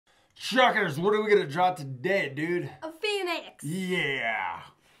Chuckers, what are we gonna draw today, dude? A phoenix. Yeah.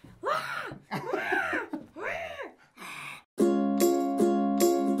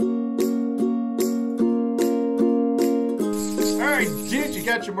 Alright, dude, you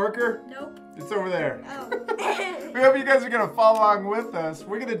got your marker? Nope. It's over there. Oh. We hope you guys are gonna follow along with us.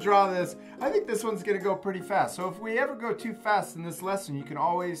 We're gonna draw this. I think this one's gonna go pretty fast. So if we ever go too fast in this lesson, you can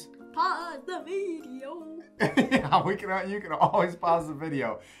always Pause the video. yeah, you can always pause the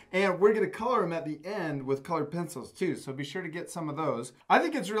video. And we're going to color them at the end with colored pencils too, so be sure to get some of those. I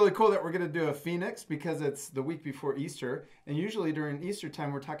think it's really cool that we're going to do a phoenix because it's the week before Easter, and usually during Easter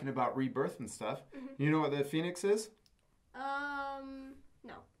time we're talking about rebirth and stuff. You know what the phoenix is?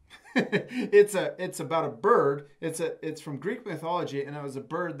 No. It's about a bird. It's from Greek mythology, and it was a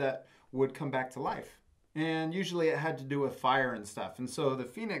bird that would come back to life. And usually it had to do with fire and stuff. And so the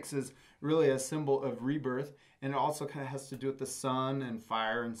phoenix is really a symbol of rebirth. And it also kind of has to do with the sun and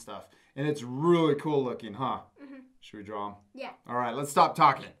fire and stuff. And it's really cool looking, huh? Should we draw them? Yeah. All right, let's stop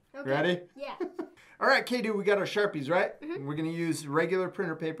talking. Okay. Ready? Yeah. All right, K-Dude, we got our Sharpies, right? We're going to use regular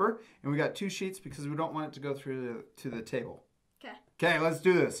printer paper. And we got 2 sheets because we don't want it to go through to the table. Okay. Okay, let's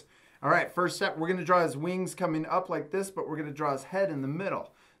do this. All right, first step, we're going to draw his wings coming up like this, but we're going to draw his head in the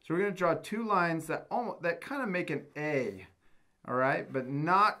middle. So we're going to draw 2 lines that kind of make an A, all right, but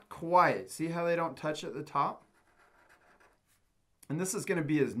not quite. See how they don't touch at the top? And this is going to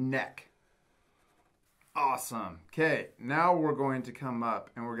be his neck. Awesome. Okay, now we're going to come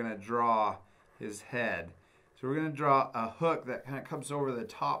up and we're going to draw his head. So we're going to draw a hook that kind of comes over the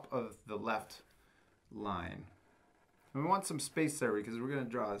top of the left line. And we want some space there because we're going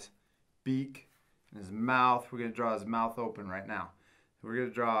to draw his beak and his mouth. We're going to draw his mouth open right now. We're going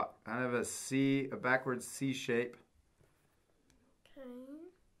to draw kind of a backwards C shape. Okay.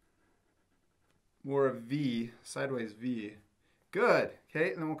 Or a V, sideways V. Good.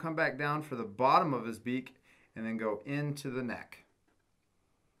 Okay, and then we'll come back down for the bottom of his beak and then go into the neck.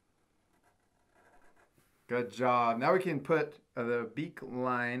 Good job. Now we can put the beak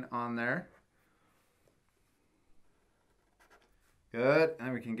line on there. Good. And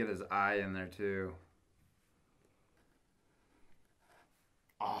then we can get his eye in there too.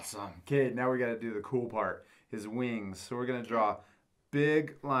 Awesome. Okay, now we got to do the cool part, his wings. So we're going to draw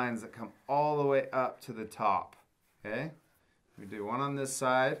big lines that come all the way up to the top. Okay? We do one on this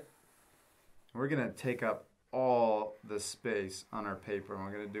side. We're going to take up all the space on our paper, and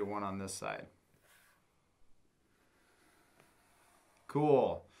we're going to do one on this side.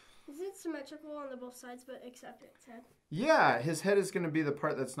 Cool. Is it symmetrical on the both sides, but except its head? Yeah, his head is going to be the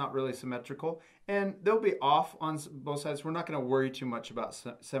part that's not really symmetrical. And they'll be off on both sides. We're not going to worry too much about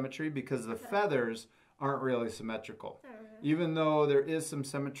symmetry because the feathers aren't really symmetrical. Even though there is some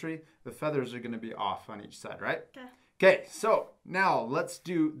symmetry, the feathers are going to be off on each side, right? Okay. Okay, so now let's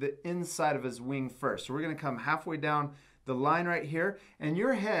do the inside of his wing first. So we're going to come halfway down the line right here. And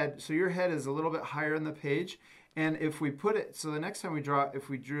your head is a little bit higher in the page. And if we put it, so the next time we draw, if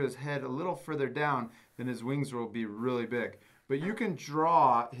we drew his head a little further down, then his wings will be really big. But you can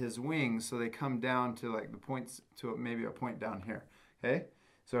draw his wings so they come down to like the points, to maybe a point down here. Okay?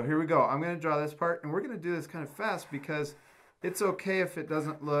 So here we go. I'm going to draw this part, and we're going to do this kind of fast because it's okay if it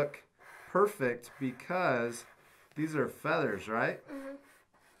doesn't look perfect because these are feathers, right?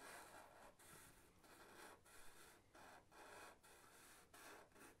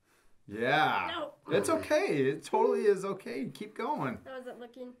 Yeah. No. It's okay. It totally is okay. Keep going. How is it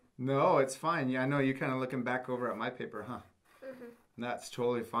looking? No, it's fine. Yeah, I know you're kind of looking back over at my paper, huh? That's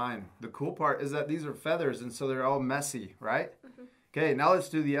totally fine. The cool part is that these are feathers, and so they're all messy, right? Okay, now let's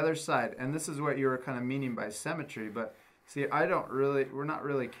do the other side. And this is what you were kind of meaning by symmetry, but see, we're not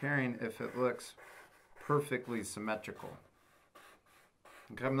really caring if it looks perfectly symmetrical.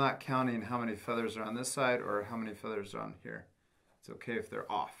 Okay, I'm not counting how many feathers are on this side or how many feathers are on here. It's okay if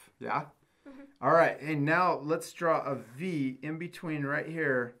they're off, yeah? All right, and now let's draw a V in between right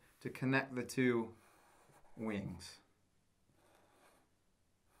here to connect the 2 wings.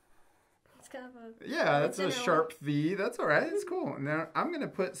 It's kind of a... Yeah, that's a sharp V. That's all right. It's cool. Now I'm going to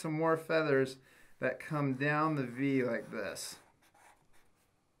put some more feathers that come down the V like this.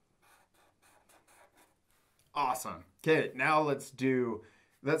 Awesome. Okay, now let's do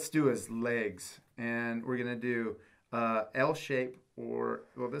his legs, and we're going to do L shape, or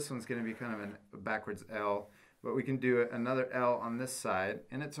well, this one's going to be kind of a backwards L, but we can do another L on this side,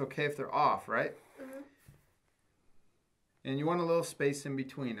 and it's okay if they're off, right? And you want a little space in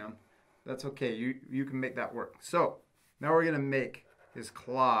between them. That's okay. You can make that work. So now we're going to make his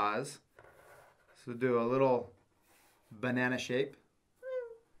claws. So do a little banana shape,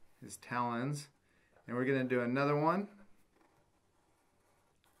 his talons, and we're going to do another one.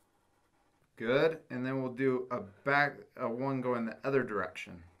 Good. And then we'll do a one going the other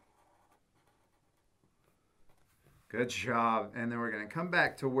direction. Good job. And then we're going to come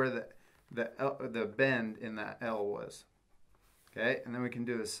back to where the bend in that L was. Okay, and then we can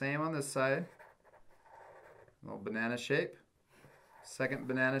do the same on this side. Little banana shape. Second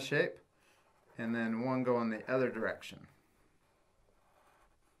banana shape. And then one going the other direction.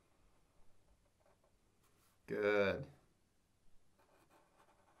 Good.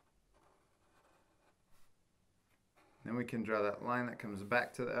 Then we can draw that line that comes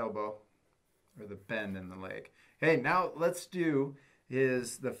back to the elbow, or the bend in the leg. Hey, now let's do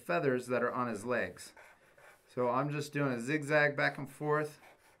the feathers that are on his legs. So I'm just doing a zigzag back and forth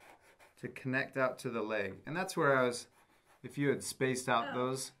to connect out to the leg. And that's where I was, if you had spaced out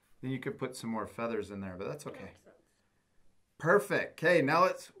those, then you could put some more feathers in there, but that's okay. Perfect. Okay, now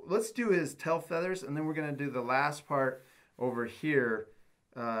let's do his tail feathers, and then we're going to do the last part over here,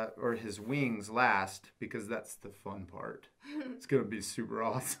 or his wings last, because that's the fun part. It's going to be super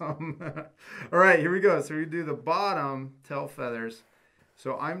awesome. All right, here we go. So we do the bottom tail feathers.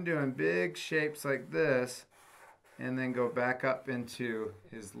 So I'm doing big shapes like this, and then go back up into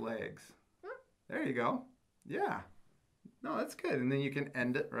his legs. There you go. Yeah. No, that's good. And then you can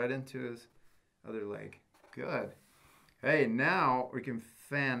end it right into his other leg. Good. Hey, now we can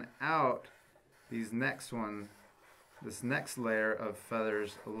fan out these next ones, this next layer of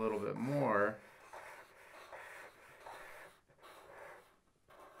feathers a little bit more.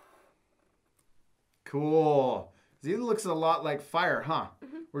 Cool. See, it looks a lot like fire, huh?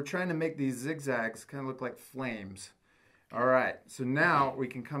 We're trying to make these zigzags kind of look like flames. All right, so now we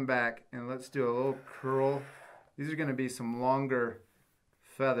can come back and let's do a little curl. These are going to be some longer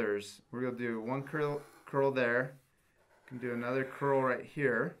feathers. We're going to do one curl there. We can do another curl right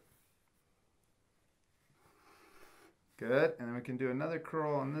here. Good, and then we can do another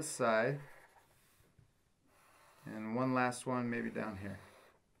curl on this side. And one last one maybe down here.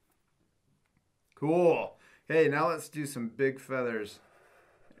 Cool. Okay, now let's do some big feathers.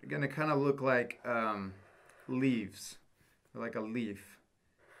 They're going to kind of look like leaves, like a leaf.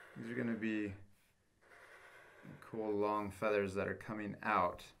 These are going to be cool long feathers that are coming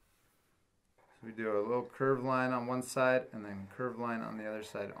out. So we do a little curved line on one side and then curved line on the other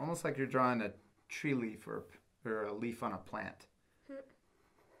side, almost like you're drawing a tree leaf or a leaf on a plant.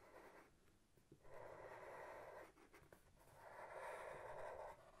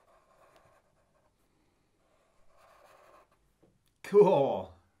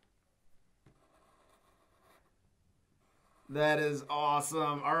 Cool. That is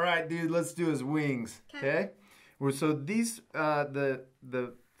awesome. All right, dude, let's do his wings. Okay? So these,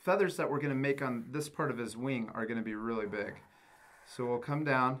 the feathers that we're going to make on this part of his wing are going to be really big. So we'll come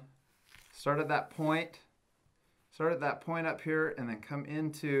down, start at that point up here, and then come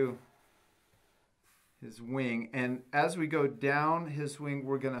into his wing. And as we go down his wing,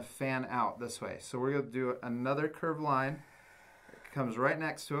 we're going to fan out this way. So we're going to do another curved line. Comes right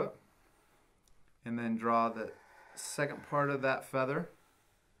next to it, and then draw the second part of that feather.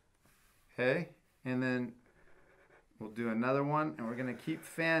 Okay, and then we'll do another one, and we're going to keep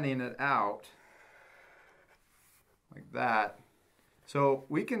fanning it out like that. So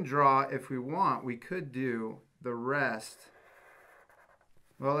we can draw, if we want, we could do the rest.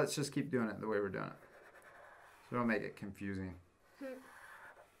 Well, let's just keep doing it the way we're doing it, so don't make it confusing.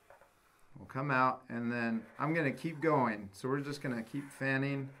 We'll come out, and then I'm going to keep going. So we're just going to keep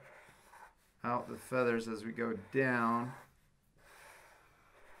fanning out the feathers as we go down.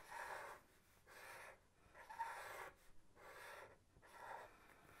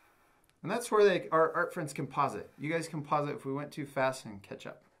 And that's where our art friends can pause it. You guys can pause it if we went too fast and catch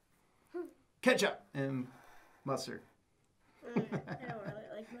up. Ketchup and mustard. I don't really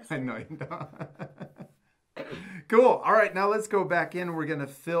like mustard. I know you don't. Cool. All right, now let's go back in. We're going to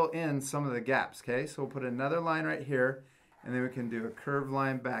fill in some of the gaps, okay? So we'll put another line right here, and then we can do a curved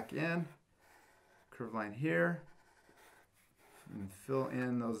line back in, curved line here, and fill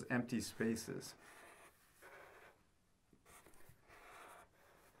in those empty spaces.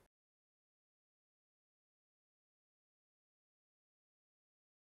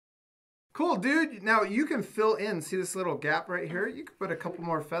 Cool, dude. Now you can fill in, see this little gap right here? You can put a couple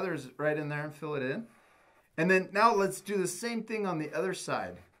more feathers right in there and fill it in. And then now let's do the same thing on the other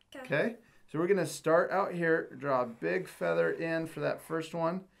side. Okay? So we're going to start out here, draw a big feather in for that first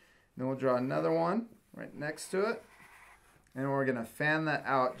one. Then we'll draw another one right next to it. And we're going to fan that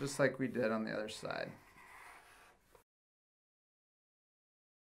out just like we did on the other side.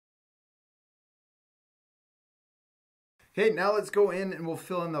 Okay, now let's go in and we'll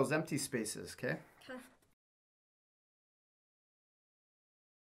fill in those empty spaces, okay?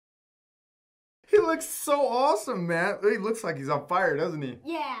 looks so awesome, man. He looks like he's on fire, doesn't he?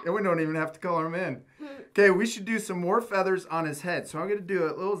 Yeah. And we don't even have to color him in. Okay, we should do some more feathers on his head. So I'm going to do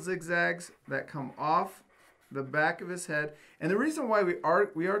little zigzags that come off the back of his head. And the reason why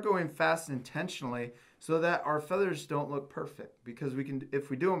we are going fast intentionally so that our feathers don't look perfect. Because we can, if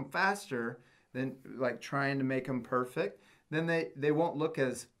we do them faster than like trying to make them perfect, then they won't look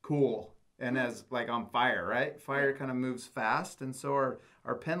as cool and as like on fire, right? Fire kind of moves fast, and so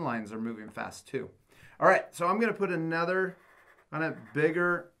our pen lines are moving fast too. All right, so I'm going to put another on a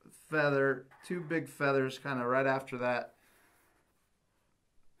bigger feather, 2 big feathers kind of right after that.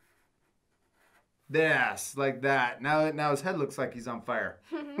 Yes, like that. Now his head looks like he's on fire.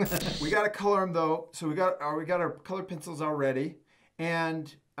 We got to color him though. So we got our color pencils already,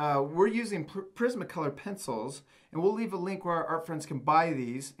 and we're using Prismacolor pencils, and we'll leave a link where our art friends can buy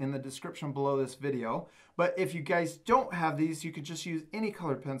these in the description below this video. But if you guys don't have these, you could just use any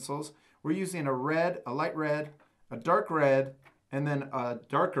colored pencils. We're using a red, a light red, a dark red, and then a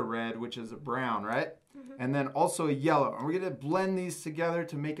darker red, which is a brown, right? And then also a yellow. And we're going to blend these together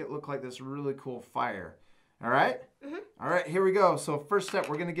to make it look like this really cool fire. All right? All right, here we go. So first step,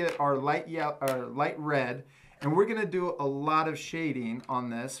 we're going to get our light red, and we're going to do a lot of shading on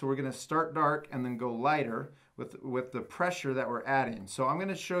this. So we're going to start dark and then go lighter with the pressure that we're adding. So I'm going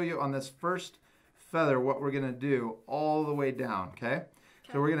to show you on this first feather what we're going to do all the way down, okay?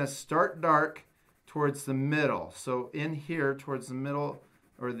 So we're going to start dark towards the middle. So in here towards the middle,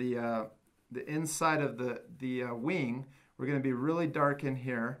 or the inside of the wing, we're going to be really dark in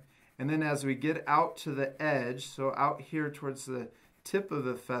here. And then as we get out to the edge, so out here towards the tip of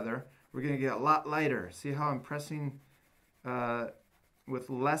the feather, we're going to get a lot lighter. See how I'm pressing with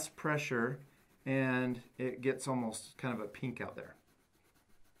less pressure, and it gets almost kind of a pink out there.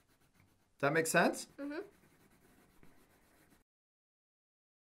 Does that make sense?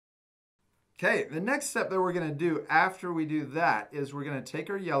 Okay, the next step that we're going to do after we do that is we're going to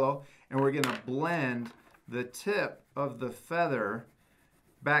take our yellow and we're going to blend the tip of the feather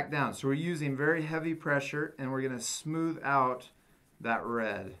back down. So we're using very heavy pressure, and we're going to smooth out that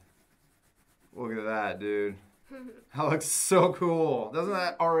red. Look at that, dude. That looks so cool. Doesn't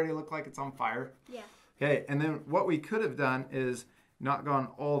that already look like it's on fire? Yeah. Okay, and then what we could have done is not gone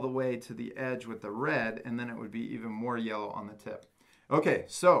all the way to the edge with the red, and then it would be even more yellow on the tip. Okay,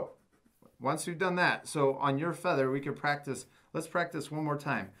 so once we've done that, so on your feather, we can practice. Let's practice one more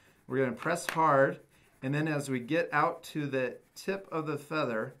time. We're going to press hard, and then as we get out to the tip of the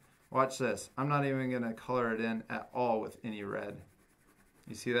feather, watch this. I'm not even going to color it in at all with any red.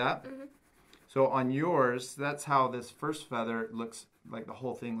 You see that? So on yours, that's how this first feather looks like the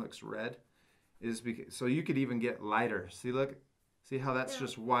whole thing looks red. So you could even get lighter. See, look, see how that's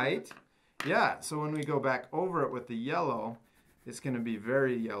just white? Yeah, so when we go back over it with the yellow, it's going to be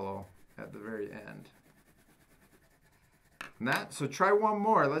very yellow at the very end. And so try one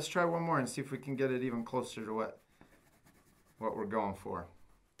more. Let's try one more and see if we can get it even closer to what we're going for.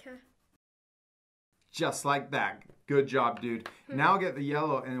 Okay. Just like that. Good job, dude. Now get the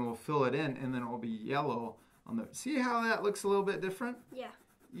yellow and we'll fill it in, and then it will be yellow on the... See how that looks a little bit different? Yeah.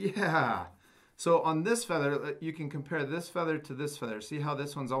 Yeah. So on this feather, you can compare this feather to this feather. See how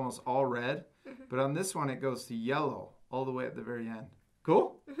this one's almost all red? But on this one, it goes to yellow all the way at the very end.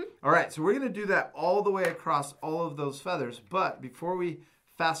 Cool? All right, so we're going to do that all the way across all of those feathers. But before we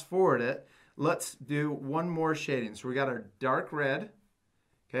fast forward it, let's do one more shading. So we got our dark red,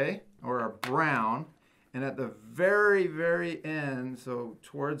 okay, or our brown. And at the very, very end, so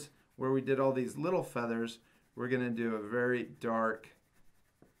towards where we did all these little feathers, we're going to do a very dark,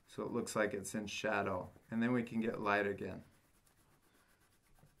 so it looks like it's in shadow. And then we can get light again.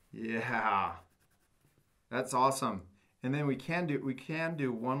 Yeah. That's awesome. And then we can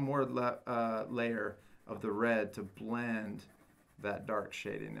do one more layer of the red to blend that dark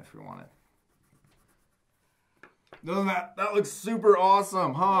shading if we want it. Doesn't that looks super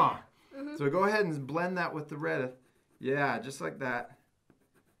awesome, huh? So go ahead and blend that with the red. Yeah, just like that.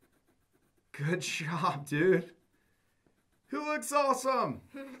 Good job, dude. Who looks awesome?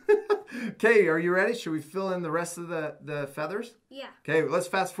 Okay, are you ready? Should we fill in the rest of the feathers? Yeah. Okay, let's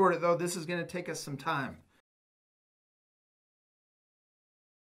fast forward it though. This is going to take us some time.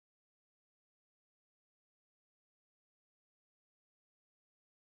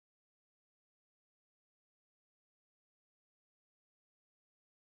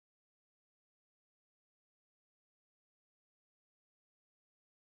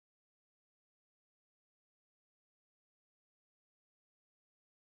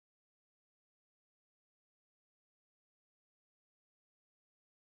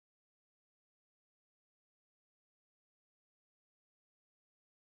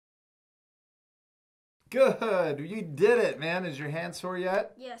 Good. You did it, man. Is your hand sore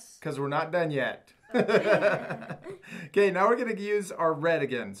yet? Yes. Because we're not done yet. Okay, now we're going to use our red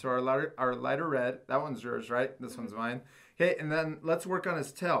again. So our lighter red. That one's yours, right? This one's mine. Okay, and then let's work on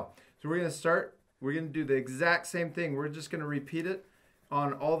his tail. So we're going to start. We're going to do the exact same thing. We're just going to repeat it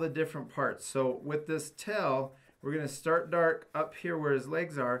on all the different parts. So with this tail, we're going to start dark up here where his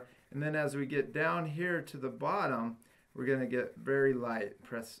legs are. And then as we get down here to the bottom, we're going to get very light.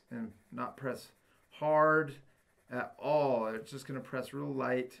 Press and not press hard at all. It's just going to press real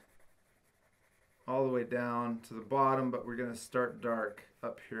light all the way down to the bottom, but we're going to start dark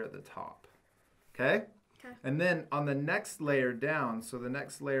up here at the top. Okay? Okay. And then on the next layer down, so the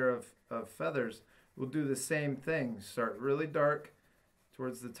next layer of feathers, we'll do the same thing. Start really dark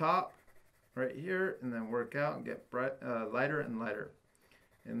towards the top right here, and then work out and get lighter and lighter.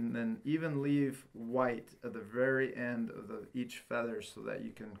 And then even leave white at the very end of each feather so that you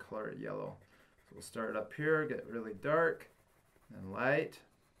can color it yellow. So we'll start up here, get really dark and light.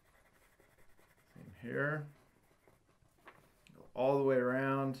 Same here. Go all the way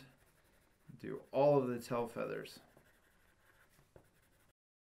around. Do all of the tail feathers.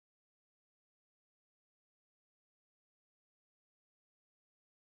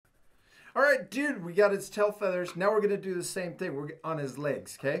 All right, dude, we got his tail feathers. Now we're going to do the same thing. We're on his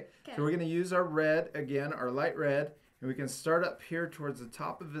legs, okay? So we're going to use our red, again, our light red, and we can start up here towards the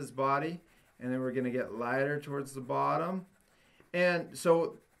top of his body, and then we're going to get lighter towards the bottom. And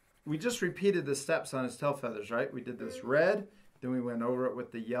so we just repeated the steps on his tail feathers, right? We did this red, then we went over it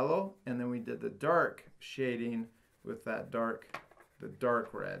with the yellow, and then we did the dark shading with that the dark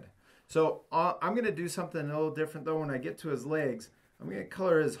red. So I'm going to do something a little different, though, when I get to his legs. I'm going to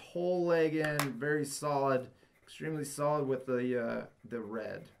color his whole leg in very solid, extremely solid with the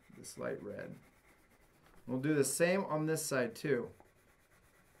red, this light red. We'll do the same on this side too.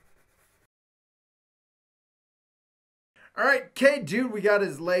 All right, okay, dude, we got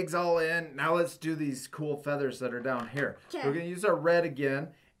his legs all in. Now let's do these cool feathers that are down here. Okay. We're going to use our red again,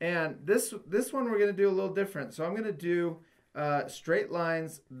 and this one we're going to do a little different. So I'm going to do straight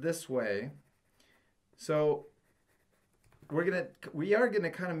lines this way. So we are gonna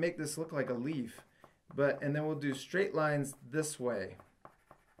kind of make this look like a leaf, and then we'll do straight lines this way.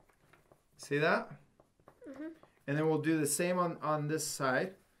 See that? Mm-hmm. And then we'll do the same on this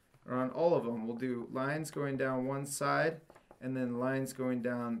side, or on all of them. We'll do lines going down one side, and then lines going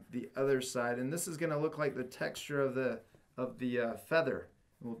down the other side. And this is gonna look like the texture of the feather.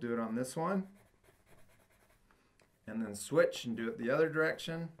 We'll do it on this one, and then switch and do it the other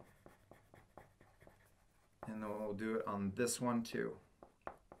direction. And then we'll do it on this one too.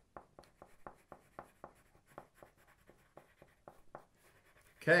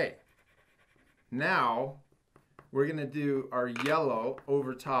 Okay, now we're going to do our yellow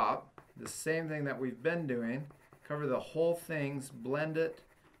over top, the same thing that we've been doing. Cover the whole thing, blend it,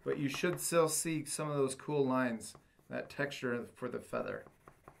 but you should still see some of those cool lines, that texture for the feather.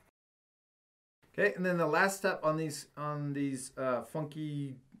 Okay, and then the last step on these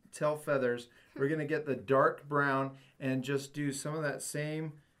funky tail feathers, we're going to get the dark brown and just do some of that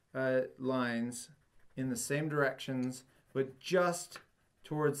same lines in the same directions, but just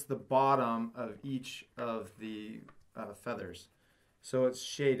towards the bottom of each of the feathers. So it's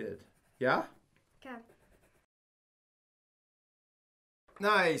shaded. Yeah? Okay.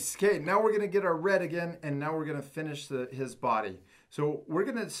 Nice. Okay, now we're going to get our red again, and now we're going to finish his body. So we're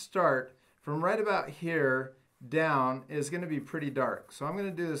going to start from right about here down. Is going to be pretty dark. So I'm going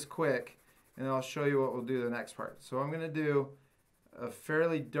to do this quick, and I'll show you what we'll do the next part. So I'm going to do a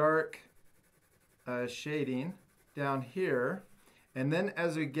fairly dark shading down here, and then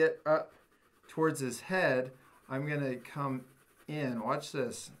as we get up towards his head, I'm going to come in. Watch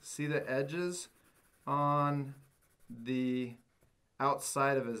this. See the edges on the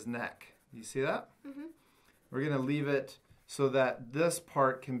outside of his neck. You see that? Mm-hmm. We're going to leave it so that this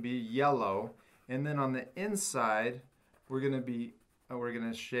part can be yellow, and then on the inside we're going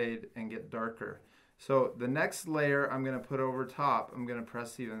to shade and get darker. So the next layer I'm going to put over top, I'm going to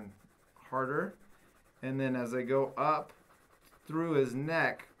press even harder, and then as I go up through his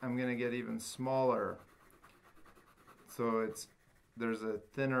neck, I'm going to get even smaller. So there's a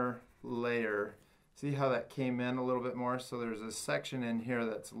thinner layer. See how that came in a little bit more? So there's a section in here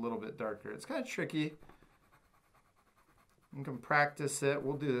that's a little bit darker. It's kind of tricky. You can practice it.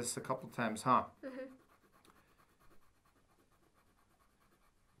 We'll do this a couple times, huh? Mm-hmm.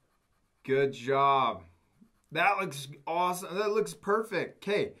 Good job. That looks awesome. That looks perfect.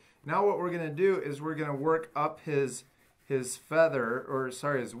 Okay, now what we're going to do is we're going to work up his feather, or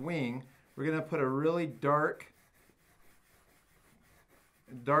sorry, his wing. We're going to put a really dark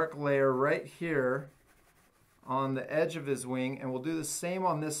layer right here on the edge of his wing, and we'll do the same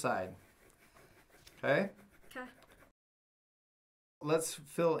on this side. Okay? Okay. Let's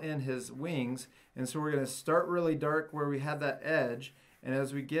fill in his wings. And so we're going to start really dark where we had that edge. And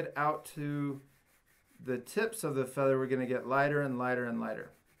as we get out to the tips of the feather, we're going to get lighter and lighter and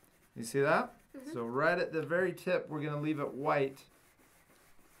lighter. You see that? Mm-hmm. So right at the very tip, we're going to leave it white.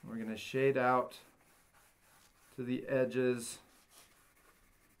 We're going to shade out to the edges.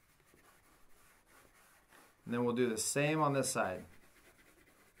 And then we'll do the same on this side.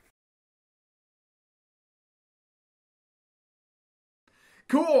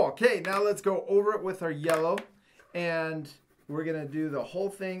 Cool. Okay, now let's go over it with our yellow. And we're going to do the whole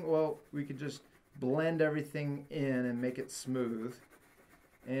thing. Well, we could just blend everything in and make it smooth.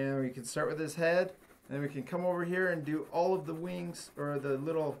 And we can start with his head. And then we can come over here and do all of the wings, or the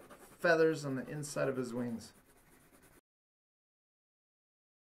little feathers on the inside of his wings.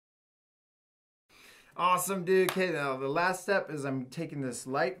 Awesome, dude. Okay, now the last step is I'm taking this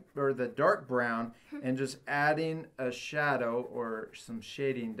light, or the dark brown, and just adding a shadow or some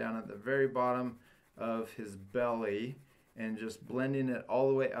shading down at the very bottom of his belly, and just blending it all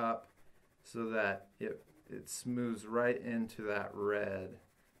the way up so that it smooths right into that red.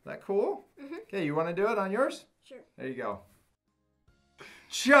 Is that cool? Mm-hmm. Okay, you want to do it on yours? Sure. There you go.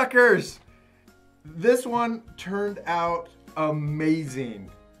 Chuckers! This one turned out amazing.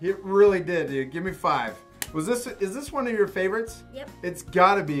 It really did, dude. Give me 5. Is this one of your favorites? Yep. It's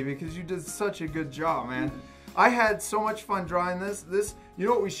gotta be, because you did such a good job, man. I had so much fun drawing this. You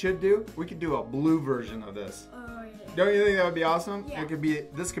know what we should do? We could do a blue version of this. Oh, yeah. Don't you think that would be awesome? Yeah.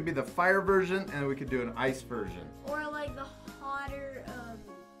 This could be the fire version, and we could do an ice version. Or like the hotter.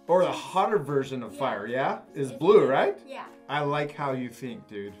 Or the hotter version of fire, yeah? Is blue, right? Yeah. I like how you think,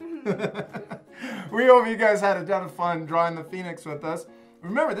 dude. We hope you guys had a ton of fun drawing the Phoenix with us.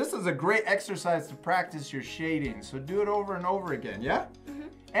 Remember, this is a great exercise to practice your shading, so do it over and over again, yeah? Mm-hmm.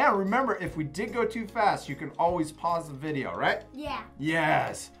 And remember, if we did go too fast, you can always pause the video, right? Yeah.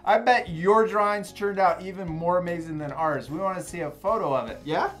 Yes. I bet your drawings turned out even more amazing than ours. We want to see a photo of it,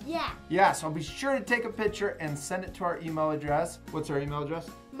 yeah? Yeah. Yeah, so be sure to take a picture and send it to our email address. What's our email address?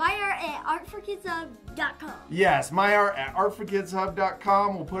 myart@artforkidshub.com. Yes,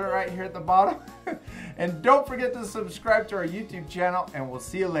 myart@artforkidshub.com. We'll put it right here at the bottom. And don't forget to subscribe to our YouTube channel, and we'll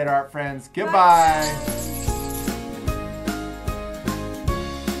see you later, art friends. Goodbye. Bye.